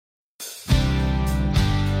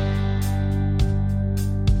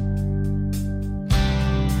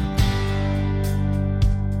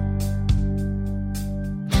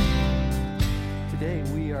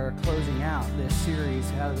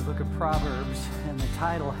series out of the book of Proverbs, and the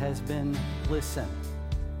title has been Listen.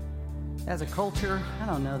 As a culture, I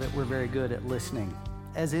don't know that we're very good at listening.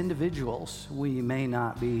 As individuals, we may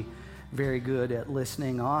not be very good at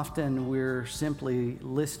listening. Often we're simply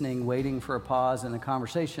listening, waiting for a pause in a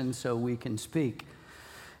conversation so we can speak.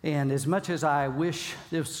 And as much as I wish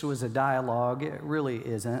this was a dialogue, it really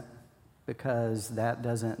isn't, because that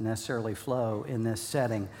doesn't necessarily flow in this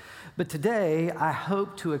setting. But today, I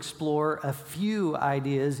hope to explore a few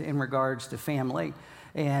ideas in regards to family.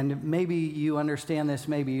 And maybe you understand this,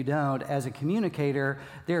 maybe you don't. As a communicator,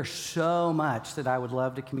 there's so much that I would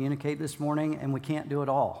love to communicate this morning, and we can't do it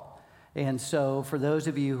all. And so for those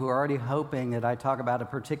of you who are already hoping that I talk about a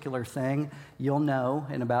particular thing, you'll know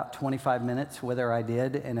in about 25 minutes whether I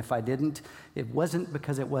did. And if I didn't, it wasn't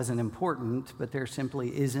because it wasn't important, but there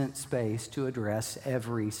simply isn't space to address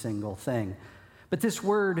every single thing. But this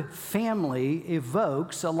word family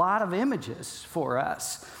evokes a lot of images for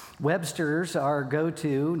us. Webster's, our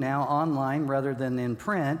go-to, now online rather than in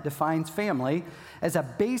print, defines family as a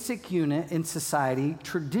basic unit in society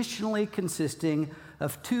traditionally consisting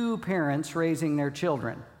of two parents raising their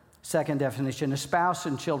children. Second definition, a spouse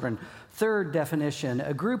and children. Third definition,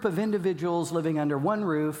 a group of individuals living under one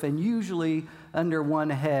roof and usually under one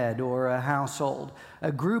head or a household.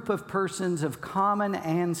 A group of persons of common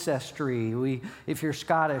ancestry. If you're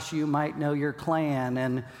Scottish, you might know your clan.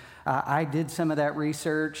 And I did some of that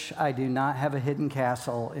research. I do not have a hidden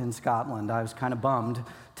castle in Scotland. I was kind of bummed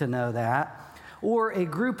to know that. Or a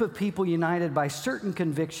group of people united by certain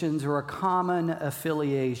convictions or a common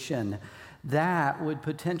affiliation. That would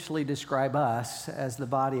potentially describe us as the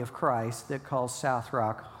body of Christ that calls South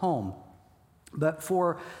Rock home. But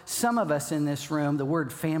for some of us in this room, the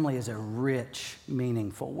word family is a rich,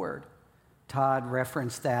 meaningful word. Todd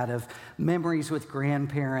referenced that of memories with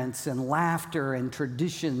grandparents and laughter and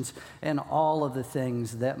traditions and all of the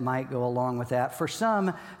things that might go along with that. For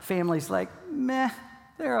some, families like, meh,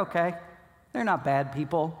 they're okay. They're not bad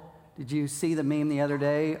people. Did you see the meme the other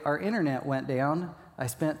day? Our internet went down. I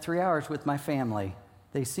spent 3 hours with my family.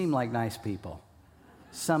 They seem like nice people.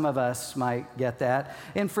 Some of us might get that.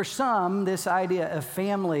 And for some, this idea of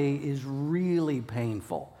family is really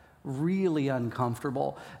painful, really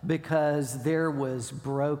uncomfortable, because there was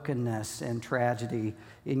brokenness and tragedy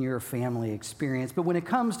in your family experience. But when it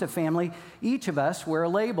comes to family, each of us wear a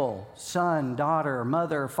label: son, daughter,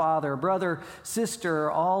 mother, father, brother, sister,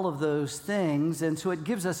 all of those things. And so it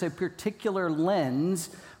gives us a particular lens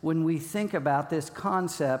when we think about this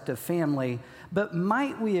concept of family. But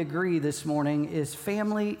might we agree this morning is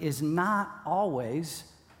family is not always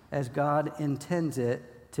as God intends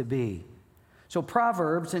it to be. So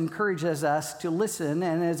Proverbs encourages us to listen,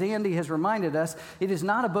 and as Andy has reminded us, it is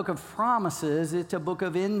not a book of promises, it's a book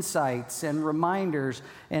of insights and reminders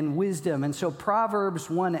and wisdom. And so Proverbs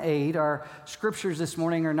 1:8, our scriptures this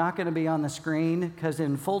morning are not going to be on the screen, because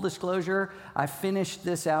in full disclosure, I finished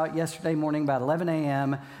this out yesterday morning about 11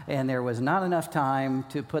 a.m., and there was not enough time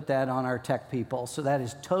to put that on our tech people. So that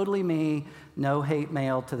is totally me, no hate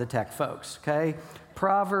mail to the tech folks, okay?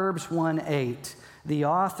 Proverbs 1:8. The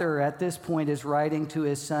author at this point is writing to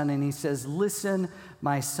his son, and he says, "Listen,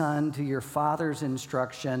 my son, to your father's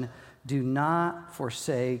instruction. Do not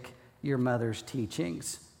forsake your mother's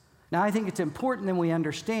teachings." Now, I think it's important that we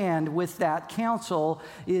understand with that counsel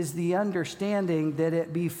is the understanding that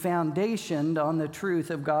it be foundationed on the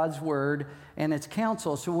truth of God's word and its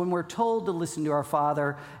counsel. So when we're told to listen to our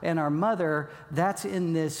father and our mother, that's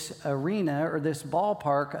in this arena or this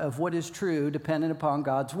ballpark of what is true dependent upon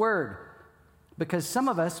God's word. Because some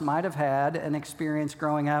of us might have had an experience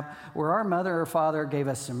growing up where our mother or father gave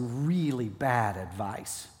us some really bad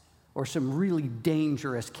advice or some really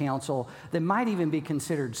dangerous counsel that might even be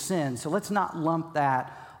considered sin. So let's not lump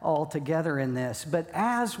that all together in this. But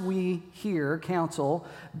as we hear counsel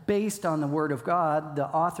based on the Word of God, the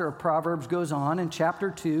author of Proverbs goes on in chapter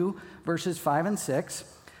 2, verses 5 and 6,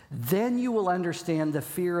 "Then you will understand the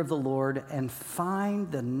fear of the Lord and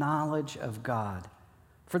find the knowledge of God.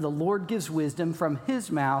 For the Lord gives wisdom, from his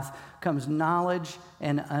mouth comes knowledge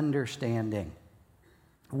and understanding."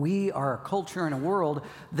 We are a culture and a world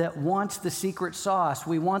that wants the secret sauce.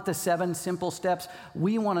 We want the 7 simple steps.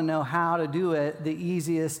 We want to know how to do it the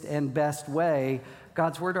easiest and best way.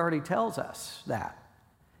 God's word already tells us that.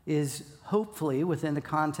 Is hopefully within the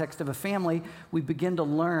context of a family, we begin to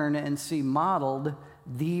learn and see modeled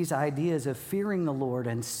these ideas of fearing the Lord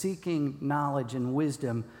and seeking knowledge and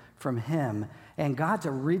wisdom from him. And God's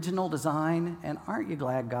original design, and aren't you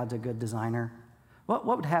glad God's a good designer? What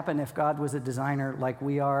would happen if God was a designer like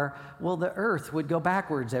we are? Well, the earth would go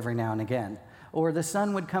backwards every now and again. Or the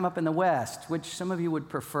sun would come up in the west, which some of you would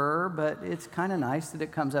prefer, but it's kind of nice that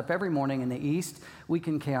it comes up every morning in the east. We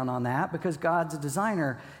can count on that because God's a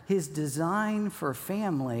designer. His design for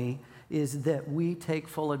family is that we take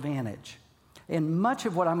full advantage. And much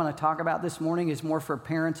of what I'm going to talk about this morning is more for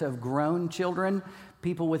parents of grown children,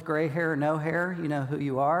 people with gray hair or no hair, you know who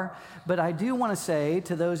you are. But I do want to say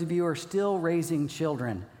to those of you who are still raising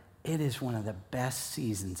children, it is one of the best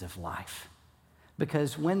seasons of life.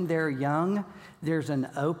 Because when they're young, there's an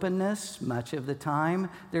openness much of the time.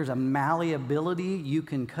 There's a malleability you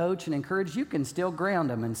can coach and encourage. You can still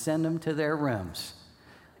ground them and send them to their rooms.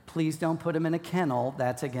 Please don't put them in a kennel.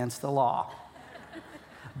 That's against the law.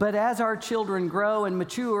 But as our children grow and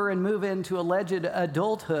mature and move into alleged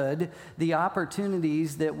adulthood, the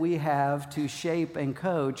opportunities that we have to shape and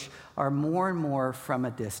coach are more and more from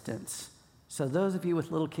a distance. So those of you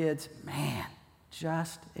with little kids, man,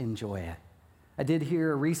 just enjoy it. I did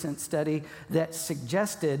hear a recent study that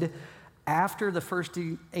suggested after the first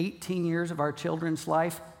 18 years of our children's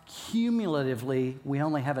life, cumulatively, we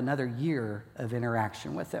only have another year of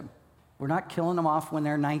interaction with them. We're not killing them off when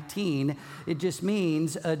they're 19. It just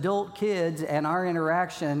means adult kids and our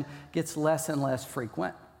interaction gets less and less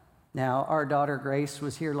frequent. Now, our daughter Grace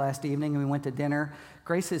was here last evening and we went to dinner.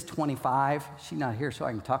 Grace is 25. She's not here so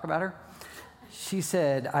I can talk about her. She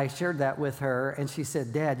said, I shared that with her, and she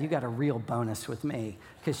said, Dad, you got a real bonus with me,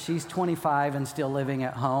 because she's 25 and still living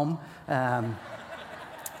at home.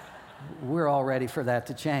 We're all ready for that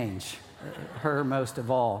to change, her most of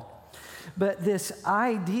all. But this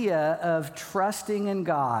idea of trusting in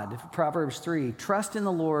God, Proverbs 3, trust in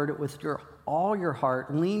the Lord with all your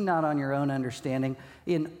heart, lean not on your own understanding,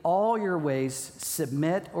 in all your ways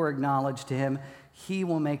submit or acknowledge to him, he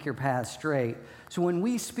will make your path straight. So when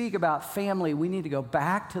we speak about family, we need to go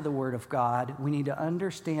back to the Word of God. We need to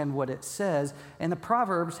understand what it says. And the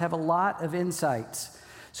Proverbs have a lot of insights.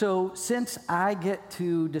 So since I get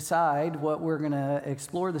to decide what we're going to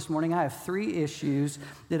explore this morning, I have 3 issues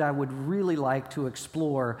that I would really like to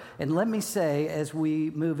explore. And let me say, as we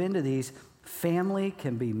move into these, family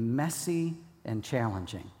can be messy and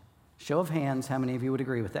challenging. Show of hands, how many of you would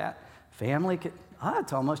agree with that? Family can...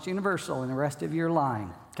 it's almost universal, and the rest of you are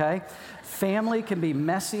lying, okay? Family can be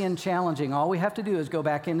messy and challenging. All we have to do is go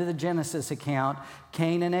back into the Genesis account.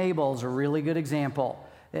 Cain and Abel is a really good example.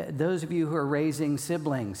 Those of you who are raising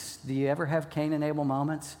siblings, do you ever have Cain and Abel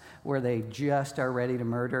moments where they just are ready to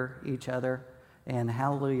murder each other? And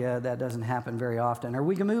hallelujah, that doesn't happen very often. Or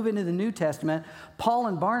we can move into the New Testament. Paul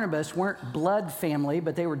and Barnabas weren't blood family,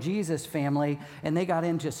 but they were Jesus family, and they got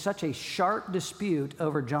into such a sharp dispute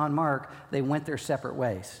over John Mark, they went their separate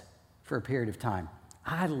ways for a period of time.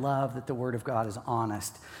 I love that the Word of God is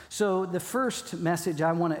honest. So the first message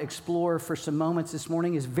I want to explore for some moments this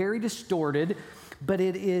morning is very distorted, but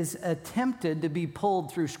it is attempted to be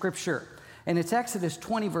pulled through Scripture. And it's Exodus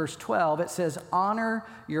 20, verse 12. It says, honor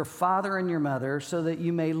your father and your mother so that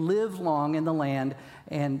you may live long in the land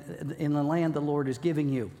and in the land the Lord is giving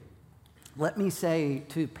you. Let me say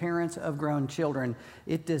to parents of grown children,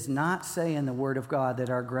 it does not say in the Word of God that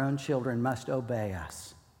our grown children must obey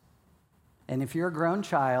us. And if you're a grown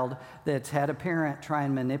child that's had a parent try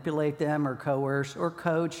and manipulate them or coerce or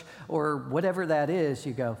coach or whatever that is,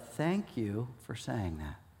 you go, thank you for saying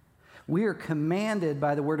that. We are commanded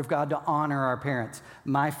by the Word of God to honor our parents.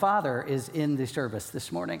 My father is in the service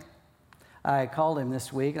this morning. I called him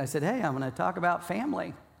this week. I said, hey, I'm going to talk about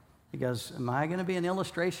family. He goes, am I going to be an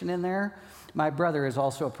illustration in there? My brother is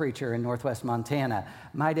also a preacher in Northwest Montana.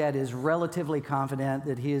 My dad is relatively confident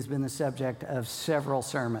that he has been the subject of several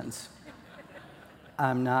sermons.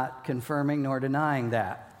 I'm not confirming nor denying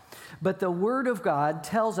that. But the Word of God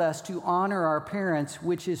tells us to honor our parents,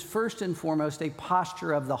 which is first and foremost a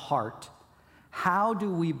posture of the heart. How do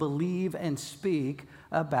we believe and speak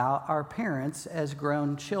about our parents as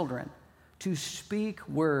grown children? To speak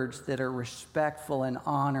words that are respectful and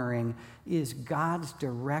honoring is God's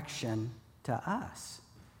direction to us.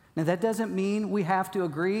 Now, that doesn't mean we have to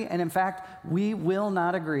agree, and in fact, we will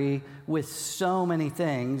not agree with so many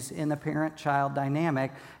things in the parent-child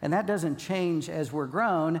dynamic, and that doesn't change as we're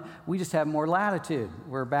grown. We just have more latitude.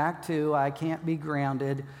 We're back to I can't be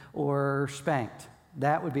grounded or spanked.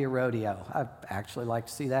 That would be a rodeo. I'd actually like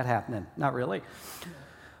to see that happening. Not really.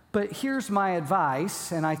 But here's my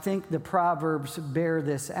advice, and I think the Proverbs bear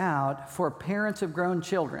this out. For parents of grown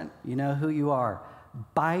children, you know who you are.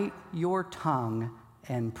 Bite your tongue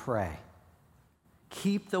and pray.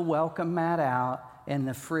 Keep the welcome mat out and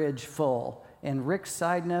the fridge full. And Rick's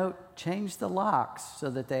side note, change the locks so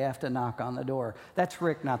that they have to knock on the door. That's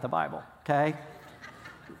Rick, not the Bible, okay?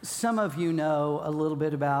 Some of you know a little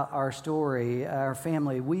bit about our story, our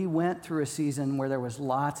family. We went through a season where there was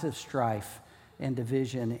lots of strife and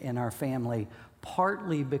division in our family,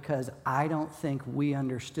 partly because I don't think we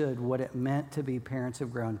understood what it meant to be parents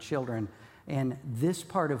of grown children. And this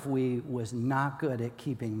part of we was not good at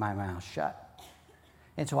keeping my mouth shut.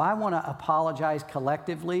 And so I want to apologize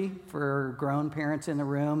collectively for grown parents in the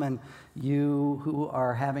room and you who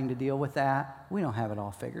are having to deal with that. We don't have it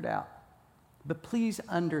all figured out. But please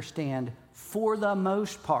understand, for the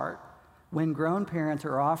most part, when grown parents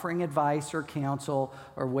are offering advice or counsel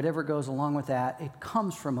or whatever goes along with that, it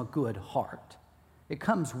comes from a good heart. It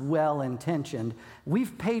comes well-intentioned.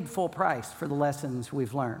 We've paid full price for the lessons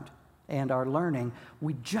we've learned and are learning.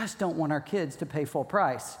 We just don't want our kids to pay full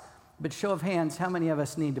price. But show of hands, how many of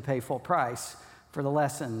us need to pay full price for the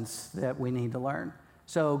lessons that we need to learn?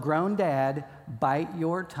 So, grown dad, bite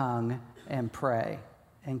your tongue and pray.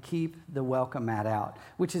 And keep the welcome mat out,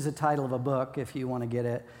 which is the title of a book if you want to get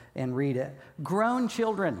it and read it. Grown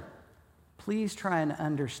children, please try and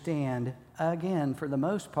understand, again, for the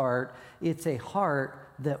most part, it's a heart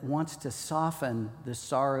that wants to soften the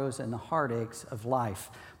sorrows and the heartaches of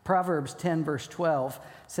life. Proverbs 10, verse 12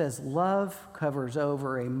 says, love covers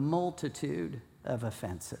over a multitude of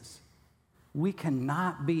offenses. We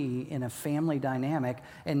cannot be in a family dynamic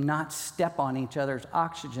and not step on each other's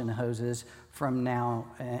oxygen hoses from now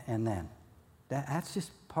and then. That's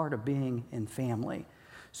just part of being in family.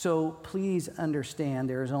 So please understand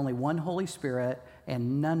there is only one Holy Spirit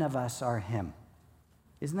and none of us are Him.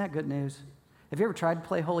 Isn't that good news? Have you ever tried to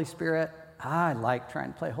play Holy Spirit? I like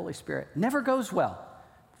trying to play Holy Spirit. Never goes well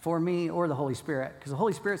for me or the Holy Spirit because the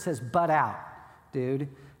Holy Spirit says, butt out, dude.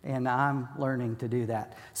 And I'm learning to do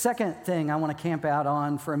that. Second thing I want to camp out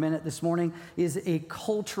on for a minute this morning is a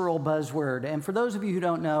cultural buzzword. And for those of you who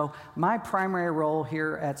don't know, my primary role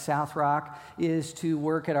here at South Rock is to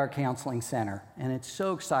work at our counseling center. And it's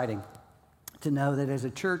so exciting to know that as a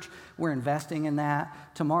church, we're investing in that.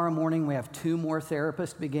 Tomorrow morning, we have 2 more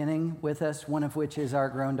therapists beginning with us, one of which is our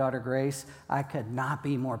grown daughter, Grace. I could not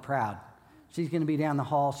be more proud. She's going to be down the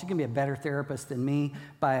hall. She's going to be a better therapist than me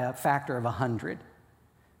by a factor of 100.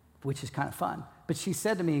 Which is kind of fun. But she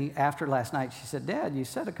said to me after last night, she said, Dad, you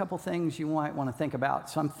said a couple things you might want to think about.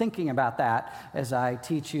 So I'm thinking about that as I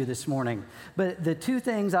teach you this morning. But the 2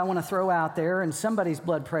 things I want to throw out there, and somebody's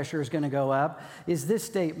blood pressure is going to go up, is this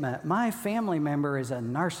statement: my family member is a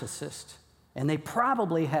narcissist. And they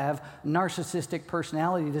probably have narcissistic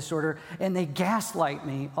personality disorder, and they gaslight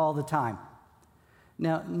me all the time.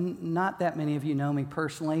 Now, not that many of you know me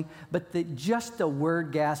personally, but just the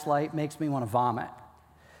word gaslight makes me want to vomit.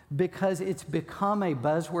 Because it's become a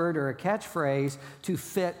buzzword or a catchphrase to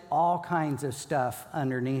fit all kinds of stuff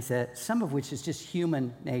underneath it, some of which is just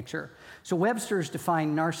human nature. So Webster's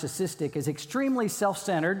defined narcissistic as extremely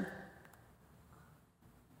self-centered.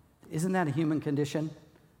 Isn't that a human condition,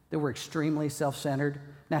 that we're extremely self-centered?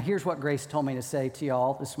 Now, here's what Grace told me to say to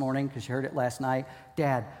y'all this morning, because you heard it last night.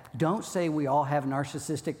 Dad, don't say we all have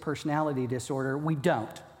narcissistic personality disorder. We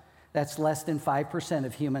don't. That's less than 5%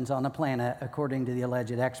 of humans on the planet, according to the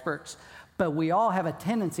alleged experts. But we all have a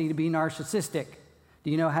tendency to be narcissistic. Do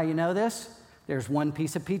you know how you know this? There's 1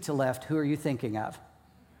 piece of pizza left. Who are you thinking of?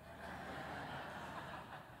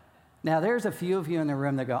 Now, there's a few of you in the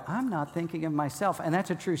room that go, I'm not thinking of myself. And that's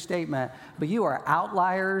a true statement, but you are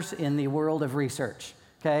outliers in the world of research.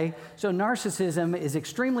 Okay, so narcissism is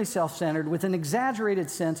extremely self-centered with an exaggerated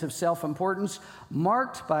sense of self-importance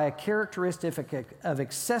marked by a characteristic of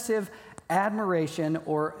excessive admiration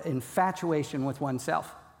or infatuation with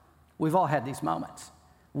oneself. We've all had these moments.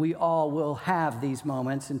 We all will have these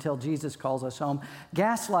moments until Jesus calls us home.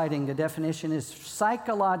 Gaslighting, the definition, is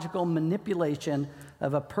psychological manipulation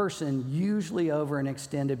of a person, usually over an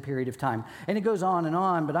extended period of time. And it goes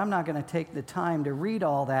on, but I'm not going to take the time to read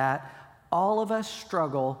all that. All of us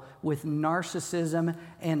struggle with narcissism,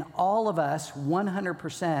 and all of us,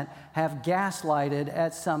 100%, have gaslighted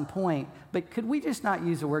at some point. But could we just not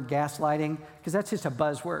use the word gaslighting? Because that's just a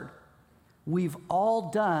buzzword. We've all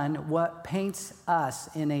done what paints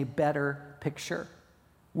us in a better picture.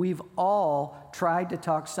 We've all tried to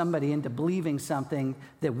talk somebody into believing something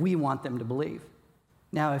that we want them to believe.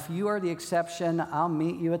 Now, if you are the exception, I'll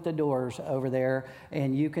meet you at the doors over there,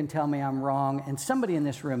 and you can tell me I'm wrong, and somebody in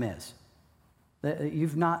this room is.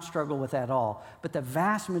 You've not struggled with that at all. But the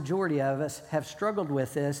vast majority of us have struggled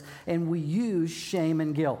with this, and we use shame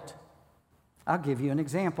and guilt. I'll give you an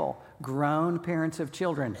example. Grown parents of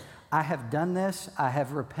children. I have done this. I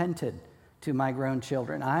have repented to my grown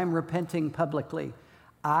children. I am repenting publicly.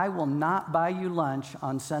 I will not buy you lunch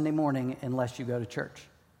on Sunday morning unless you go to church.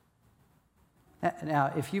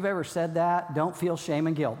 Now, if you've ever said that, don't feel shame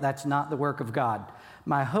and guilt. That's not the work of God.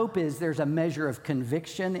 My hope is there's a measure of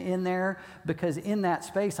conviction in there, because in that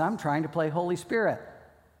space, I'm trying to play Holy Spirit.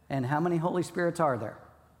 And how many Holy Spirits are there?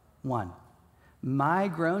 One. My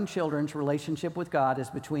grown children's relationship with God is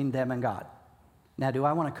between them and God. Now, do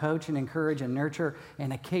I want to coach and encourage and nurture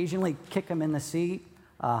and occasionally kick them in the seat?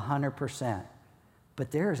 100%. But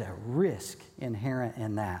there's a risk inherent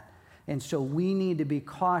in that. And so we need to be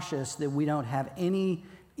cautious that we don't have any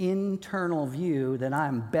internal view that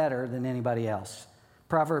I'm better than anybody else.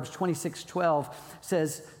 Proverbs 26:12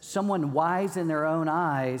 says, someone wise in their own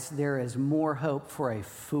eyes, there is more hope for a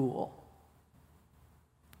fool.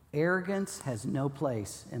 Arrogance has no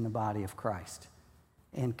place in the body of Christ.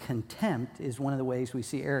 And contempt is one of the ways we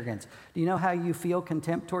see arrogance. Do you know how you feel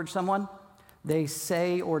contempt towards someone? They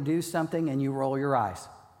say or do something and you roll your eyes.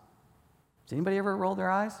 Does anybody ever roll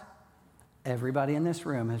their eyes? Everybody in this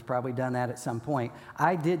room has probably done that at some point.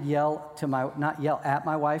 I did not yell at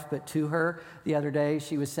my wife, but to her the other day.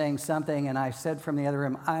 She was saying something, and I said from the other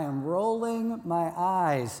room, I am rolling my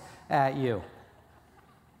eyes at you.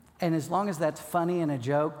 And as long as that's funny and a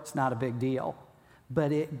joke, it's not a big deal.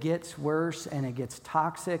 But it gets worse, and it gets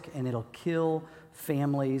toxic, and it'll kill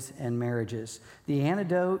families and marriages. The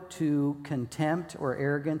antidote to contempt or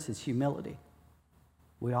arrogance is humility.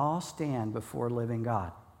 We all stand before a living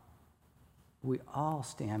God. We all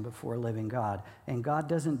stand before a living God, and God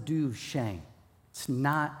doesn't do shame. It's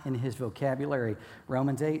not in his vocabulary.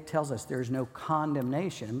 Romans 8 tells us there's no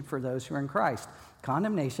condemnation for those who are in Christ.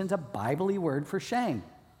 Condemnation's a Bible-y word for shame.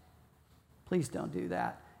 Please don't do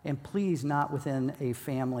that, and please not within a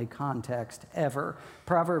family context ever.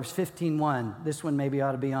 Proverbs 15:1, this one maybe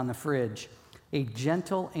ought to be on the fridge. A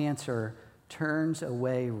gentle answer turns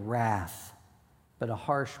away wrath, but a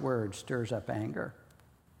harsh word stirs up anger.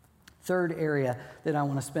 Third area that I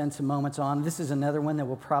want to spend some moments on, this is another one that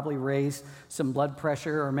will probably raise some blood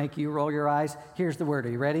pressure or make you roll your eyes. Here's the word. Are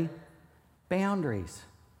you ready? Boundaries.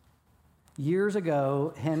 Years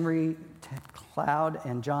ago, Henry Cloud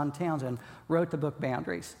and John Townsend wrote the book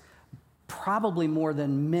Boundaries. Probably more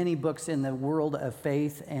than many books in the world of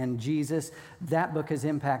faith and Jesus. That book has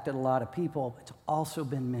impacted a lot of people. It's also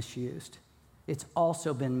been misused. It's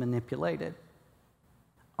also been manipulated.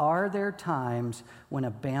 Are there times when a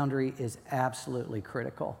boundary is absolutely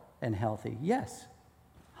critical and healthy? Yes,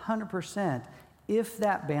 100%, if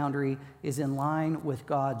that boundary is in line with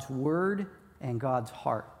God's word and God's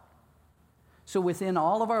heart. So within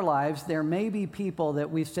all of our lives, there may be people that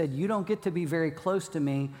we've said, you don't get to be very close to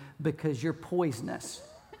me because you're poisonous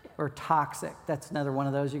or toxic. That's another one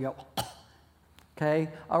of those you go, okay?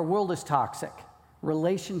 Our world is toxic.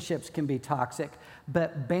 Relationships can be toxic,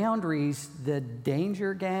 but boundaries, the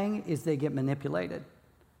danger, gang, is they get manipulated.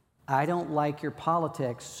 I don't like your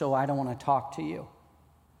politics, so I don't want to talk to you.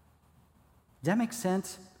 Does that make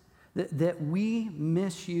sense? That we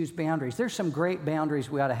misuse boundaries. There's some great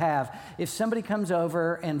boundaries we ought to have. If somebody comes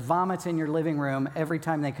over and vomits in your living room every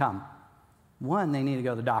time they come, one, they need to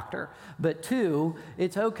go to the doctor. But two,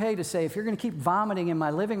 it's okay to say, if you're going to keep vomiting in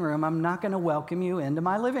my living room, I'm not going to welcome you into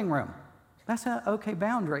my living room. That's an okay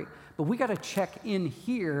boundary. But we got to check in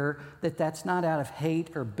here that that's not out of hate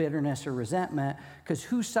or bitterness or resentment, because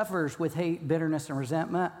who suffers with hate, bitterness, and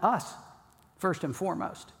resentment? Us, first and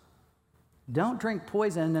foremost. Don't drink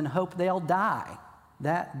poison and hope they'll die.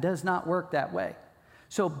 That does not work that way.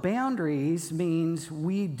 So boundaries means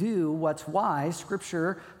we do what's wise.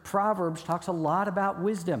 Scripture, Proverbs, talks a lot about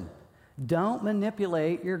wisdom. Don't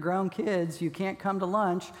manipulate your grown kids. You can't come to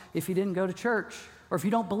lunch if you didn't go to church, or if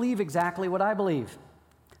you don't believe exactly what I believe.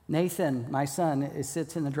 Nathan, my son,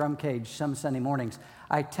 sits in the drum cage some Sunday mornings.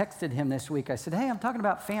 I texted him this week. I said, hey, I'm talking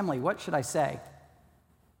about family. What should I say?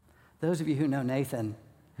 Those of you who know Nathan,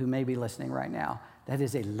 who may be listening right now, that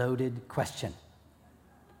is a loaded question.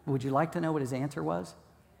 Would you like to know what his answer was?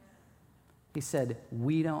 He said,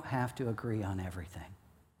 we don't have to agree on everything.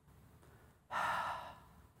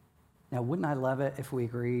 Now, wouldn't I love it if we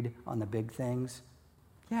agreed on the big things?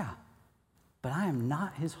 Yeah. But I am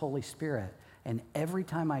not his Holy Spirit. And every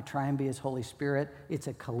time I try and be his Holy Spirit, it's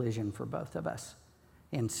a collision for both of us.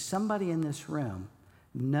 And somebody in this room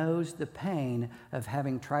knows the pain of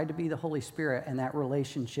having tried to be the Holy Spirit, and that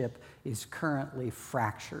relationship is currently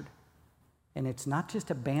fractured. And it's not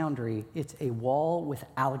just a boundary, it's a wall with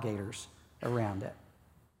alligators around it.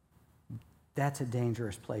 That's a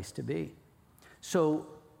dangerous place to be. So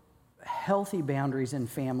Healthy boundaries in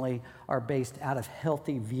family are based out of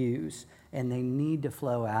healthy views, and they need to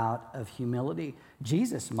flow out of humility.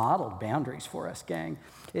 Jesus modeled boundaries for us, gang.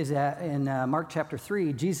 Is that in Mark chapter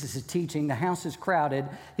 3, Jesus is teaching, the house is crowded.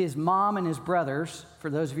 His mom and his brothers, for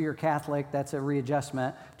those of you who are Catholic, that's a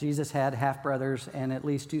readjustment. Jesus had half-brothers and at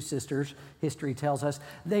least 2 sisters, history tells us.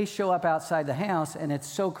 They show up outside the house, and it's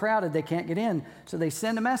so crowded they can't get in, so they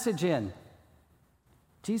send a message in.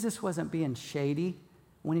 Jesus wasn't being shady.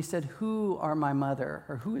 When he said, who are my mother,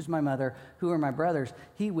 or who is my mother, who are my brothers,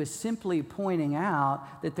 he was simply pointing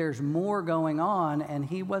out that there's more going on, and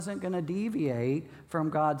he wasn't going to deviate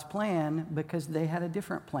from God's plan because they had a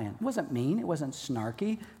different plan. It wasn't mean. It wasn't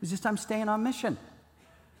snarky. It was just, I'm staying on mission.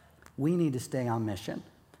 We need to stay on mission.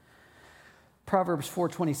 Proverbs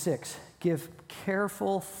 4:26, give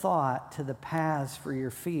careful thought to the paths for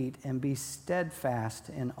your feet and be steadfast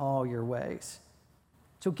in all your ways.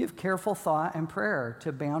 So give careful thought and prayer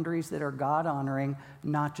to boundaries that are God-honoring,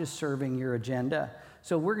 not just serving your agenda.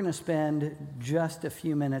 So we're going to spend just a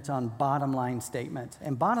few minutes on bottom line statements.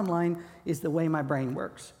 And bottom line is the way my brain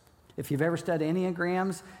works. If you've ever studied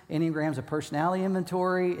Enneagram's a personality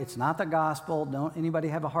inventory. It's not the gospel. Don't anybody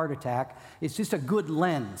have a heart attack. It's just a good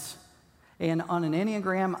lens. And on an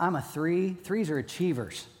Enneagram, I'm a 3. 3s are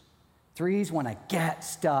achievers. 3s want to get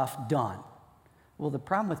stuff done. Well, the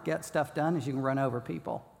problem with get stuff done is you can run over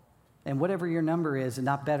people. And whatever your number is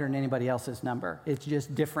not better than anybody else's number. It's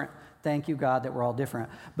just different. Thank you, God, that we're all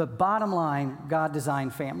different. But bottom line, God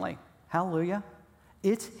designed family. Hallelujah.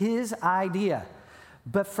 It's his idea.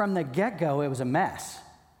 But from the get-go, it was a mess.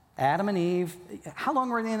 Adam and Eve, how long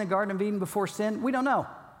were they in the Garden of Eden before sin? We don't know.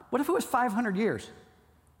 What if it was 500 years?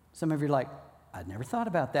 Some of you are like, I'd never thought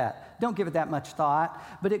about that. Don't give it that much thought.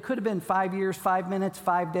 But it could have been 5 years, 5 minutes,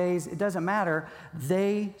 5 days. It doesn't matter.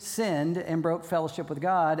 They sinned and broke fellowship with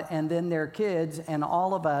God, and then their kids and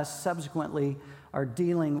all of us subsequently are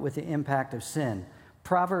dealing with the impact of sin.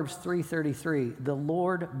 Proverbs 3:33, the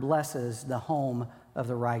Lord blesses the home of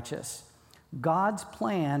the righteous. God's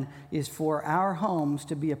plan is for our homes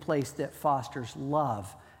to be a place that fosters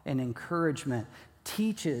love and encouragement,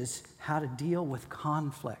 teaches how to deal with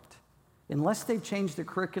conflict. Unless they've changed the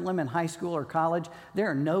curriculum in high school or college, there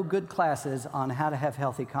are no good classes on how to have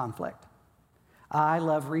healthy conflict. I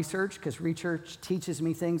love research because research teaches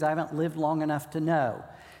me things I haven't lived long enough to know.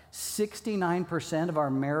 69% of our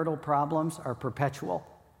marital problems are perpetual,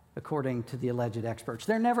 according to the alleged experts.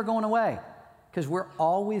 They're never going away because we're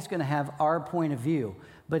always going to have our point of view.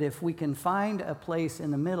 But if we can find a place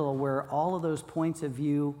in the middle where all of those points of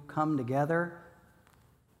view come together,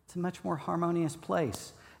 it's a much more harmonious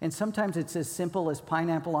place. And sometimes it's as simple as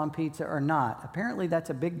pineapple on pizza or not. Apparently, that's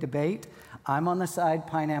a big debate. I'm on the side,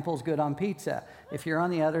 pineapple's good on pizza. If you're on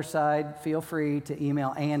the other side, feel free to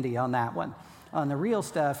email Andy on that one. On the real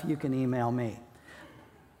stuff, you can email me.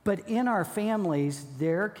 But in our families,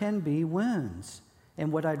 there can be wounds.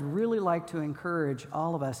 And what I'd really like to encourage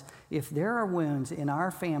all of us, if there are wounds in our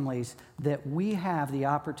families that we have the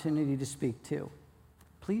opportunity to speak to,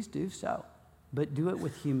 please do so. But do it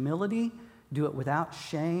with humility. Do it without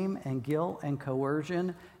shame and guilt and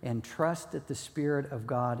coercion, and trust that the Spirit of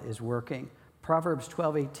God is working. Proverbs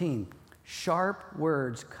 12:18, sharp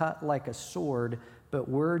words cut like a sword, but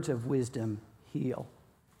words of wisdom heal.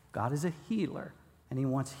 God is a healer, and he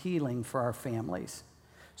wants healing for our families.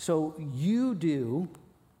 So you do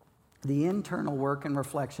the internal work and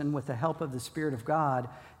reflection with the help of the Spirit of God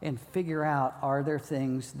and figure out, are there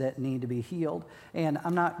things that need to be healed? And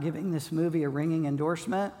I'm not giving this movie a ringing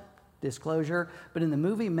endorsement, disclosure, but in the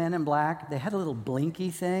movie Men in Black, they had a little blinky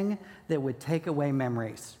thing that would take away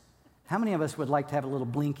memories. How many of us would like to have a little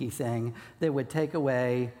blinky thing that would take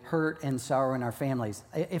away hurt and sorrow in our families?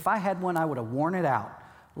 If I had one, I would have worn it out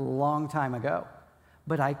a long time ago.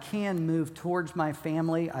 But I can move towards my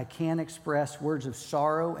family. I can express words of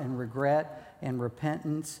sorrow and regret and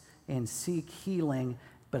repentance and seek healing.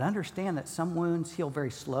 But understand that some wounds heal very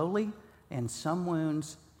slowly and some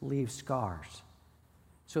wounds leave scars.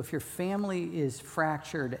 So if your family is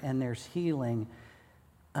fractured and there's healing,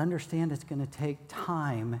 understand it's going to take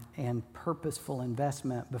time and purposeful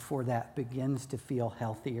investment before that begins to feel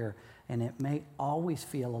healthier. And it may always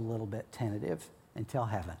feel a little bit tentative until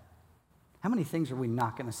heaven. How many things are we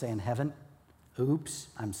not going to say in heaven? Oops,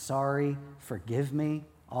 I'm sorry, forgive me.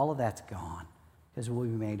 All of that's gone because we'll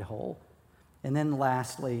be made whole. And then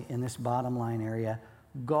lastly, in this bottom line area,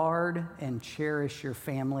 guard and cherish your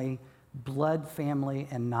family, blood family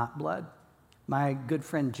and not blood. My good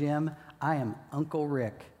friend Jim, I am Uncle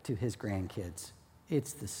Rick to his grandkids.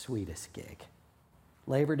 It's the sweetest gig.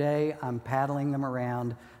 Labor Day, I'm paddling them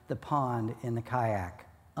around the pond in the kayak.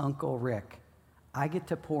 Uncle Rick. I get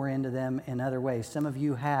to pour into them in other ways. Some of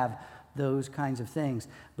you have those kinds of things.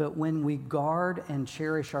 But when we guard and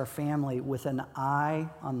cherish our family with an eye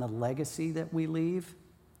on the legacy that we leave,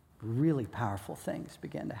 really powerful things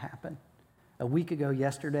begin to happen. A week ago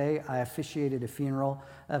yesterday, I officiated a funeral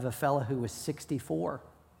of a fellow who was 64.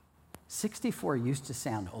 64 used to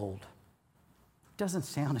sound old. It doesn't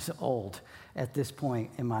sound as old at this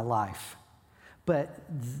point in my life. But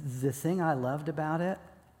the thing I loved about it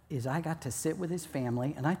is I got to sit with his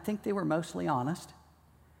family, and I think they were mostly honest,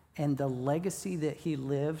 and the legacy that he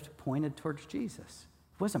lived pointed towards Jesus.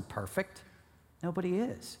 It wasn't perfect. Nobody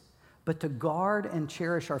is. But to guard and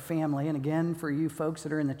cherish our family, and again, for you folks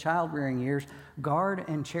that are in the child-rearing years, guard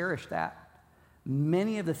and cherish that.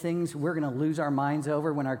 Many of the things we're going to lose our minds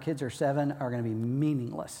over when our kids are 7 are going to be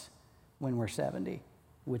meaningless when we're 70,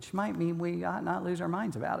 which might mean we ought not lose our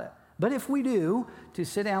minds about it. But if we do, to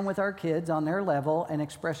sit down with our kids on their level and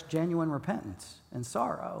express genuine repentance and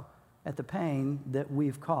sorrow at the pain that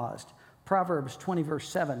we've caused. Proverbs 20, verse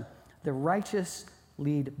 7, the righteous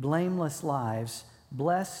lead blameless lives.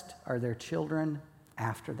 Blessed are their children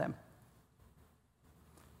after them.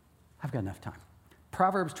 I've got enough time.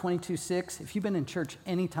 Proverbs 22:6, if you've been in church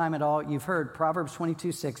any time at all, you've heard Proverbs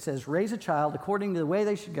 22:6 says, raise a child according to the way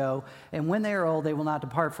they should go, and when they are old, they will not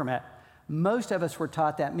depart from it. Most of us were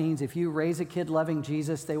taught that means if you raise a kid loving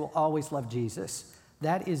Jesus, they will always love Jesus.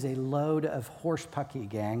 That is a load of horse pucky,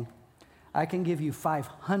 gang. I can give you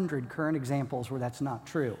 500 current examples where that's not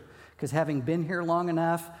true. Because having been here long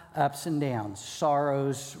enough, ups and downs,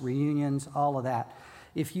 sorrows, reunions, all of that.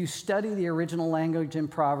 If you study the original language in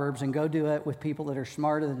Proverbs and go do it with people that are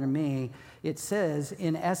smarter than me, it says,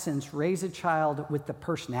 in essence, raise a child with the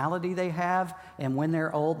personality they have, and when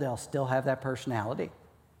they're old, they'll still have that personality.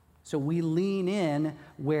 So we lean in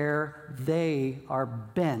where they are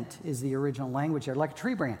bent, is the original language there, like a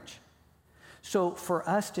tree branch. So for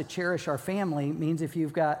us to cherish our family means if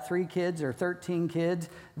you've got 3 kids or 13 kids,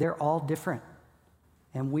 they're all different.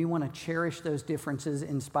 And we want to cherish those differences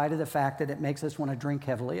in spite of the fact that it makes us want to drink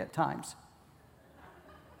heavily at times.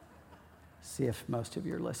 See if most of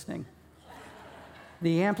you are listening.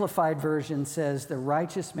 The Amplified Version says, the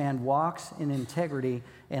righteous man walks in integrity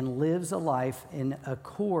and lives a life in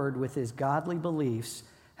accord with his godly beliefs.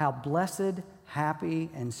 How blessed, happy,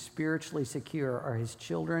 and spiritually secure are his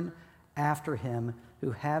children after him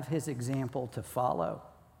who have his example to follow.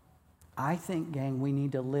 I think, gang, we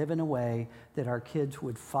need to live in a way that our kids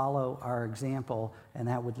would follow our example, and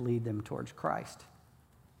that would lead them towards Christ.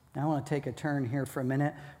 Now, I want to take a turn here for a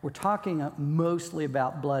minute. We're talking mostly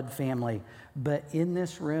about blood family, but in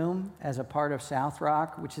this room, as a part of South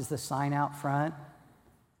Rock, which is the sign out front,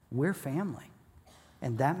 we're family.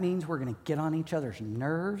 And that means we're going to get on each other's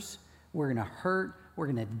nerves, we're going to hurt, we're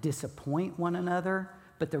going to disappoint one another.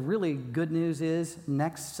 But the really good news is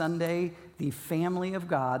next Sunday, the family of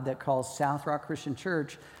God that calls South Rock Christian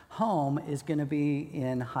Church home is going to be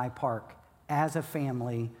in High Park as a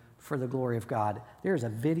family for the glory of God. There's a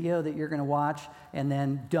video that you're going to watch, and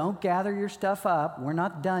then don't gather your stuff up. We're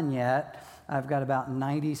not done yet. I've got about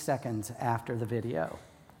 90 seconds after the video.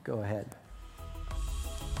 Go ahead.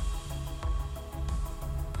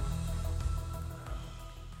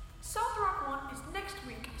 South Rock 1 is next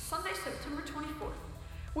week, Sunday, September 24th.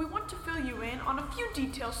 We want to fill you in on a few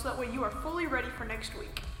details so that way you are fully ready for next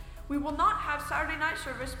week. We will not have Saturday night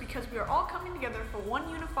service because we are all coming together for one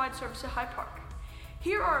unified service at High Park.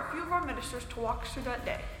 Here are a few of our ministers to walk us through that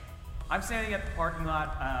day. I'm standing at the parking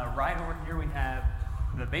lot. Right over here we have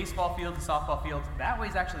the baseball field, the softball field. That way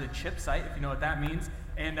is actually the chip site, if you know what that means.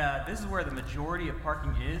 And this is where the majority of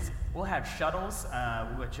parking is. We'll have shuttles,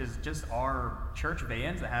 which is just our church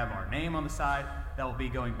vans that have our name on the side that will be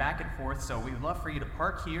going back and forth. So we'd love for you to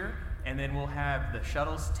park here, and then we'll have the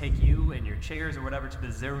shuttles take you and your chairs or whatever to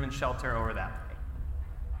the Zimmerman shelter over that way.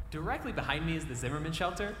 Directly behind me is the Zimmerman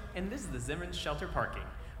shelter, and this is the Zimmerman shelter parking.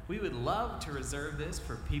 We would love to reserve this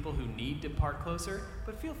for people who need to park closer,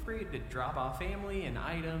 but feel free to drop off family and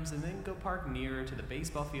items and then go park nearer to the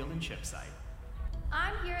baseball field and chip site.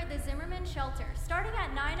 I'm here at the Zimmerman shelter. Starting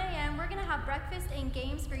at 9 a.m., we're gonna have breakfast and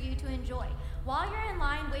games for you to enjoy. While you're in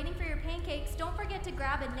line waiting for your pancakes, don't forget to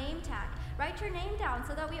grab a name tag. Write your name down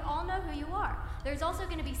so that we all know who you are. There's also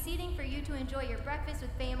gonna be seating for you to enjoy your breakfast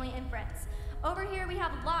with family and friends. Over here, we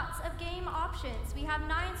have lots of game options. We have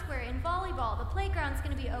 9 square and volleyball. The playground's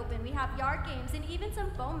gonna be open. We have yard games and even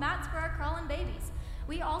some foam mats for our crawling babies.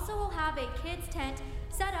 We also will have a kids tent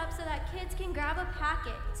set up so that kids can grab a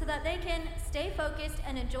packet so that they can stay focused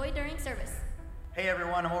and enjoy during service. Hey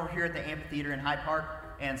everyone, I'm over here at the amphitheater in Hyde Park.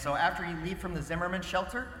 And so after you leave from the Zimmerman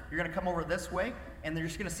shelter, you're gonna come over this way and you're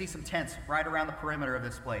just gonna see some tents right around the perimeter of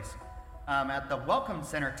this place. At the Welcome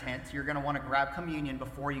Center tent, you're going to want to grab communion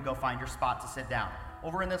before you go find your spot to sit down.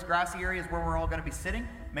 Over in this grassy area is where we're all going to be sitting.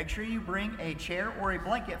 Make sure you bring a chair or a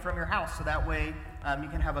blanket from your house so that way you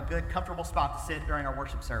can have a good, comfortable spot to sit during our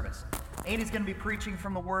worship service. Andy's going to be preaching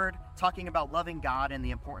from the Word, talking about loving God and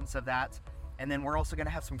the importance of that. And then we're also going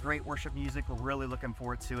to have some great worship music. We're really looking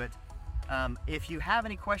forward to it. If you have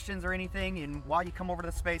any questions or anything, and while you come over to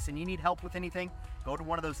the space and you need help with anything, go to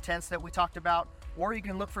one of those tents that we talked about, or you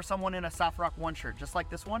can look for someone in a South Rock One shirt, just like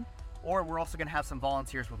this one, or we're also going to have some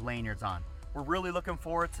volunteers with lanyards on. We're really looking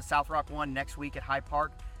forward to South Rock One next week at Hyde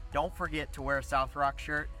Park. Don't forget to wear a South Rock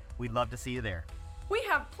shirt. We'd love to see you there. We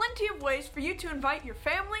have plenty of ways for you to invite your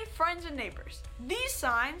family, friends, and neighbors. These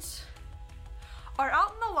signs are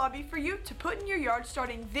out in the lobby for you to put in your yard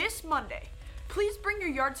starting this Monday. Please bring your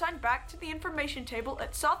yard sign back to the information table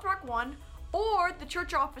at South Rock 1 or the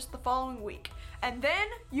church office the following week, and then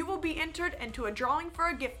you will be entered into a drawing for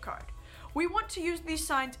a gift card. We want to use these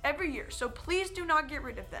signs every year, so please do not get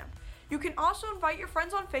rid of them. You can also invite your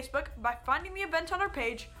friends on Facebook by finding the event on our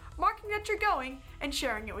page, marking that you're going, and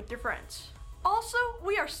sharing it with your friends. Also,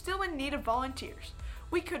 we are still in need of volunteers.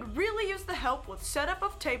 We could really use the help with setup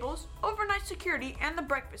of tables, overnight security, and the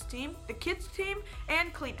breakfast team, the kids team,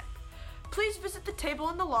 and cleanup. Please visit the table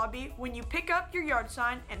in the lobby when you pick up your yard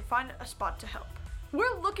sign and find a spot to help.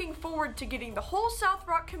 We're looking forward to getting the whole South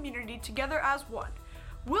Rock community together as one.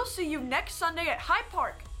 We'll see you next Sunday at Hyde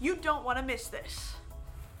Park. You don't want to miss this.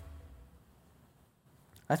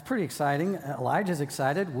 That's pretty exciting. Elijah's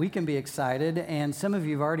excited. We can be excited. And some of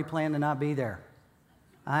you have already planned to not be there.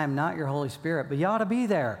 I am not your Holy Spirit, but you ought to be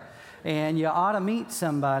there. And you ought to meet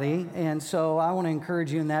somebody. And so I want to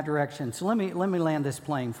encourage you in that direction. So let me land this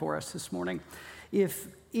plane for us this morning. If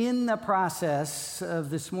in the process of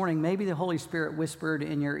this morning, maybe the Holy Spirit whispered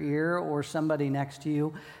in your ear or somebody next to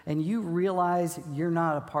you, and you realize you're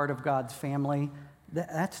not a part of God's family,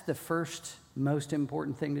 that's the first most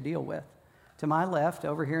important thing to deal with. To my left,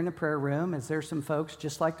 over here in the prayer room, is there some folks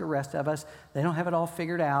just like the rest of us. They don't have it all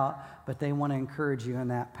figured out, but they want to encourage you in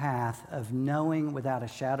that path of knowing without a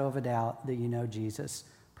shadow of a doubt that you know Jesus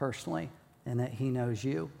personally and that he knows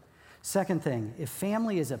you. Second thing, if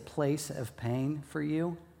family is a place of pain for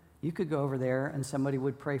you, you could go over there and somebody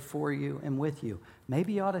would pray for you and with you.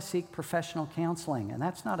 Maybe you ought to seek professional counseling, and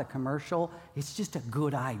that's not a commercial. It's just a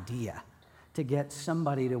good idea to get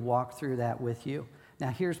somebody to walk through that with you. Now,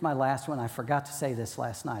 here's my last one. I forgot to say this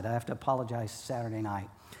last night. I have to apologize Saturday night.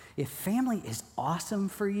 If family is awesome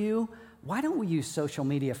for you, why don't we use social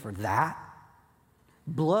media for that?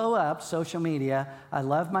 Blow up social media. I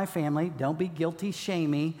love my family. Don't be guilty,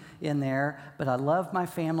 shamey in there, but I love my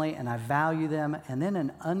family and I value them. And then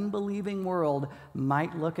an unbelieving world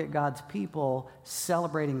might look at God's people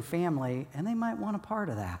celebrating family, and they might want a part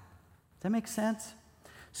of that. Does that make sense?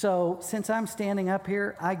 So since I'm standing up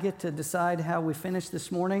here, I get to decide how we finish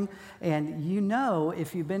this morning. And you know,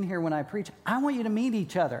 if you've been here when I preach, I want you to meet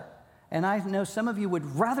each other. And I know some of you would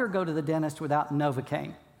rather go to the dentist without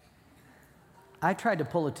Novocaine. I tried to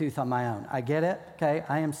pull a tooth on my own. I get it, okay?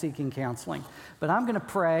 I am seeking counseling. But I'm going to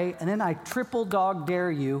pray, and then I triple dog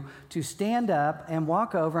dare you to stand up and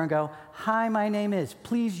walk over and go, "Hi, my name is.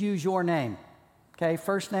 Please use your name." Okay,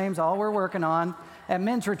 first name's all we're working on. At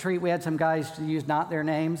men's retreat, we had some guys to use not their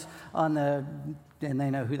names and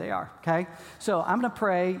they know who they are, okay? So I'm going to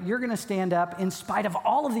pray. You're going to stand up in spite of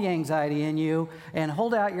all of the anxiety in you and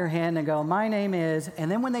hold out your hand and go, "My name is," and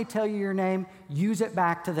then when they tell you your name, use it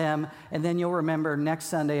back to them, and then you'll remember next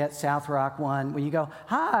Sunday at South Rock 1 when you go,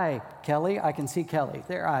 "Hi, Kelly." I can see Kelly.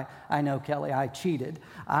 There, I know Kelly. I cheated.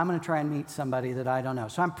 I'm going to try and meet somebody that I don't know.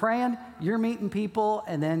 So I'm praying, you're meeting people,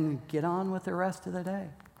 and then get on with the rest of the day.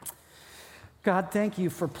 God, thank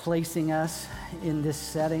you for placing us in this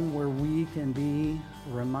setting where we can be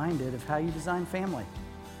reminded of how you design family.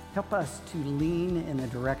 Help us to lean in the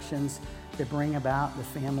directions that bring about the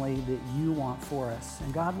family that you want for us.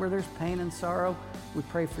 And God, where there's pain and sorrow, we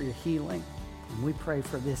pray for your healing. And we pray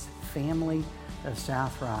for this family of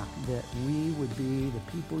South Rock, that we would be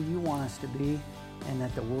the people you want us to be, and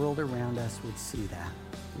that the world around us would see that.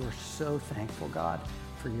 We're so thankful, God,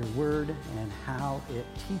 for your word and how it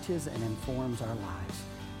teaches and informs our lives.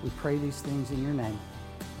 We pray these things in your name.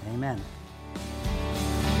 Amen.